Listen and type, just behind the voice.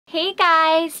Hey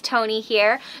guys, Toni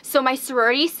here. So my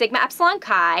sorority, Sigma Epsilon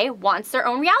Chi, wants their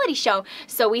own reality show.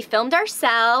 So we filmed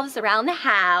ourselves around the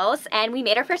house and we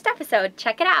made our first episode.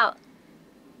 Check it out.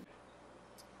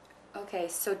 Okay,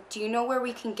 so do you know where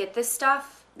we can get this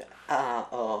stuff?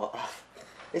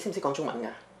 你識唔識講中文㗎?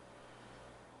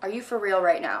 Are you for real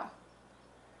right now?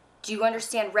 Do you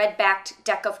understand red-backed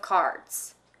deck of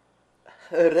cards?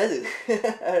 Red.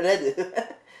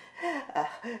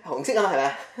 紅色啊嘛係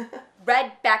咪?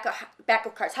 Red back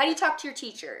of cards. How do you talk to your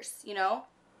teachers, you know?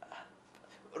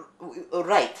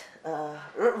 Right.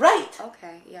 Right.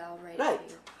 Okay, yeah, I'll write right.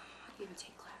 it for you. How do you even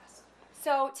take class?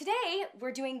 So today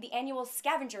we're doing the annual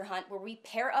scavenger hunt where we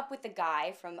pair up with the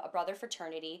guy from a brother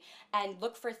fraternity and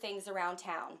look for things around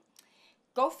town.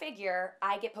 Go figure,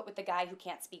 I get put with the guy who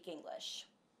can't speak English.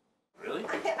 Really?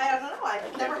 I don't know.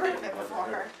 I've never heard of it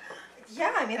before.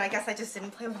 Yeah, I mean, I guess I just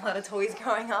didn't play with a lot of toys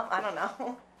growing up. I don't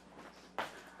know.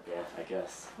 Yeah, I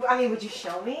guess. I mean, would you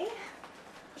show me?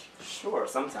 Sure,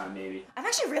 sometime maybe. I'm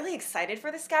actually really excited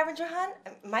for the scavenger hunt.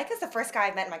 Mike is the first guy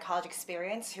I've met in my college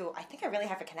experience who I think I really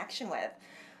have a connection with.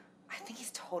 I think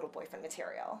he's total boyfriend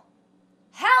material.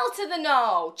 Hell to the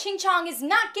no! Ching Chong is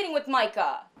not getting with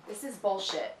Micah. This is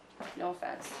bullshit. No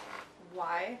offense.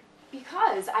 Why?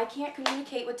 Because I can't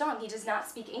communicate with Dong. He does not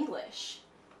speak English.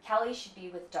 Calli should be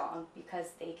with Dong because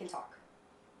they can talk.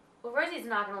 Well, Rosie's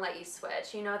not going to let you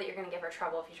switch. You know that you're going to give her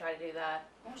trouble if you try to do that.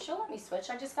 Well, she'll let me switch.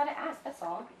 I just gotta ask, that's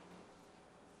all.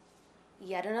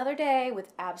 Yet another day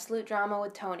with absolute drama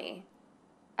with Toni.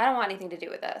 I don't want anything to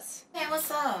do with this. Hey, what's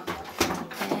up?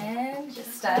 And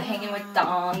just hanging with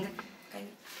Dong.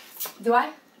 Do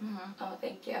I? Mm-hmm. Oh,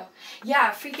 thank you.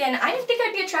 Yeah, freaking, I didn't think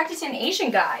I'd be attracted to an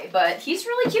Asian guy, but he's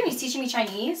really cute. He's teaching me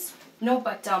Chinese. No,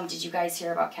 but did you guys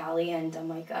hear about Calli and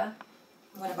Micah?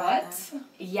 What about them?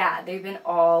 Yeah, they've been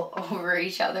all over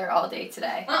each other all day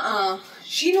today.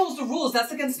 She knows the rules.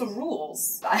 That's against the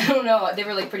rules. I don't know. They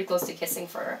were like pretty close to kissing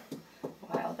for a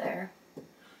while there.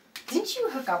 Didn't you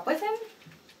hook up with him?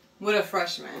 With a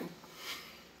freshman.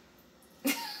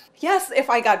 Yes, if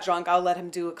I got drunk, I'll let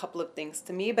him do a couple of things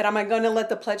to me, but am I gonna let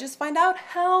the pledges find out?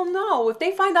 Hell no. If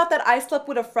they find out that I slept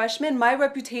with a freshman, my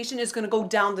reputation is gonna go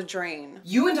down the drain.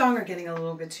 You and Dong are getting a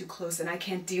little bit too close and I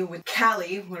can't deal with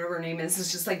Calli, whatever her name is.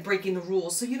 It's just like breaking the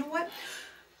rules. So you know what?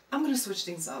 I'm gonna switch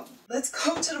things up. Let's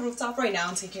go to the rooftop right now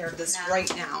and take care of this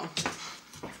right now.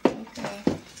 Okay.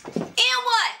 And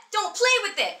what? Don't play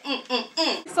with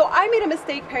it! So I made a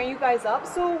mistake pairing you guys up,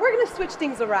 so we're gonna switch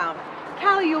things around.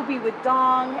 Calli, you'll be with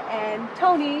Dong, and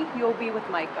Toni, you'll be with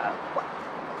Micah.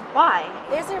 Why?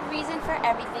 There's a reason for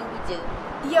everything we do.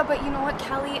 Yeah, but you know what,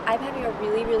 Calli? I'm having a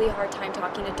really, really hard time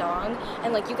talking to Dong,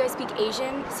 and like you guys speak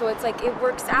Asian, so it's like it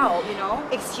works out, you know?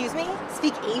 Excuse me?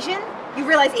 Speak Asian? You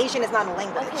realize Asian is not a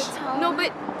language. Okay, Tony. No,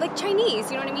 but like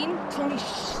Chinese, you know what I mean? Toni,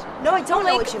 shh. No, I don't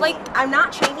know what you mean. I'm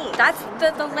not Chinese. That's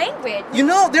the language. You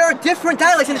know, there are different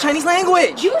dialects in the Chinese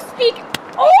language! You speak...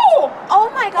 Oh! Oh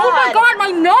my god. Oh my god,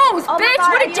 my nose, Oh my bitch!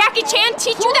 God, what are did you Jackie okay? Chan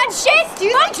teach you that shit?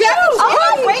 Excuse Fuck me, you!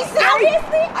 Oh, wait,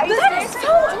 seriously? Are you That is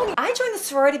so... I joined the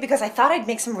sorority because I thought I'd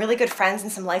make some really good friends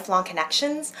and some lifelong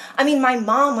connections. I mean, my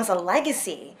mom was a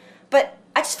legacy, but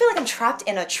I just feel like I'm trapped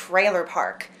in a trailer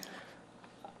park.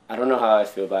 I don't know how I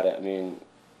feel about it. I mean,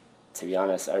 to be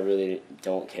honest, I really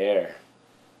don't care.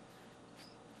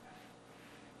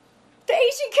 The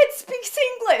Asian kid speaks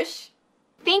English!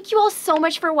 Thank you all so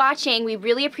much for watching. We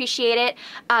really appreciate it.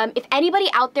 If anybody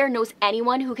out there knows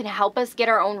anyone who can help us get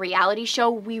our own reality show,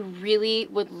 we really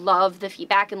would love the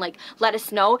feedback and like let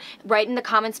us know. Write in the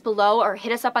comments below or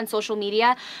hit us up on social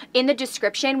media. In the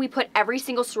description, we put every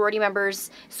single sorority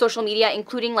member's social media,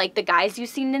 including like the guys you've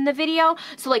seen in the video.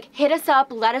 So like hit us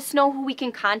up, let us know who we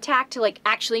can contact to like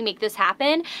actually make this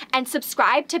happen, and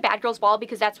subscribe to Bad Girls Ball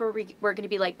because that's where we're gonna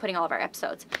be like putting all of our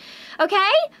episodes.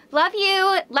 Okay? Love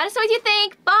you. Let us know what you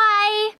think. Bye!